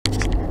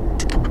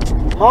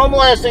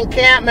Homeless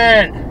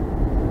encampment.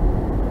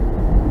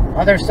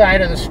 Other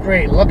side of the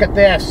street. Look at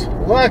this.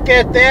 Look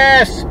at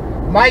this.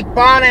 Mike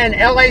Bonin,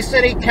 LA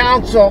City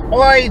Council.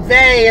 Oy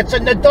vey. It's a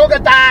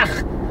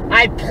nadogadach.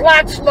 I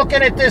plots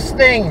looking at this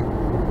thing.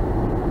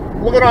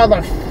 Look at all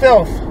the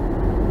filth.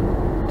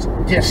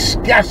 It's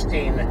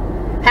disgusting.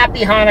 Happy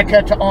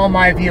Hanukkah to all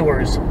my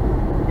viewers.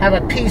 Have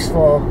a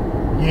peaceful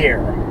year.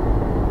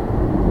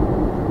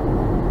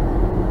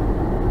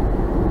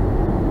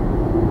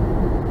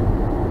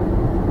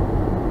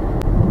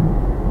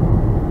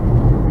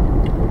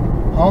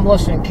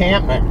 Homeless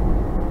encampment.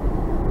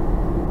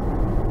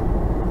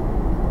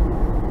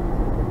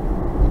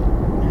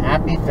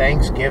 Happy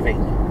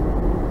Thanksgiving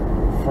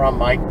from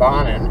Mike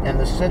Bonin and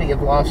the city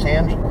of Los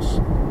Angeles.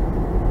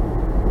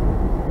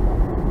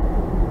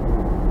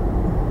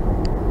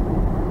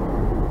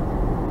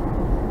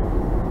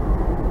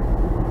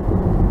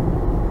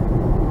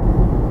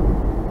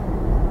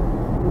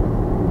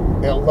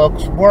 It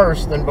looks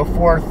worse than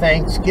before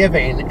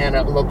Thanksgiving, and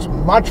it looks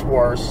much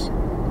worse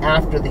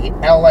after the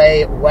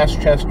LA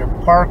Westchester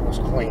Park was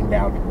cleaned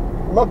out.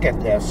 Look at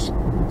this.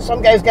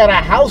 Some guy's got a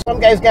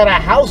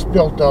house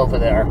built over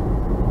there.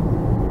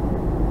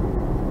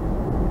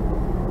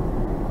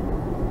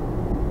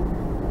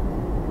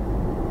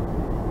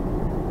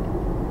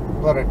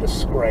 What a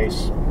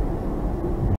disgrace.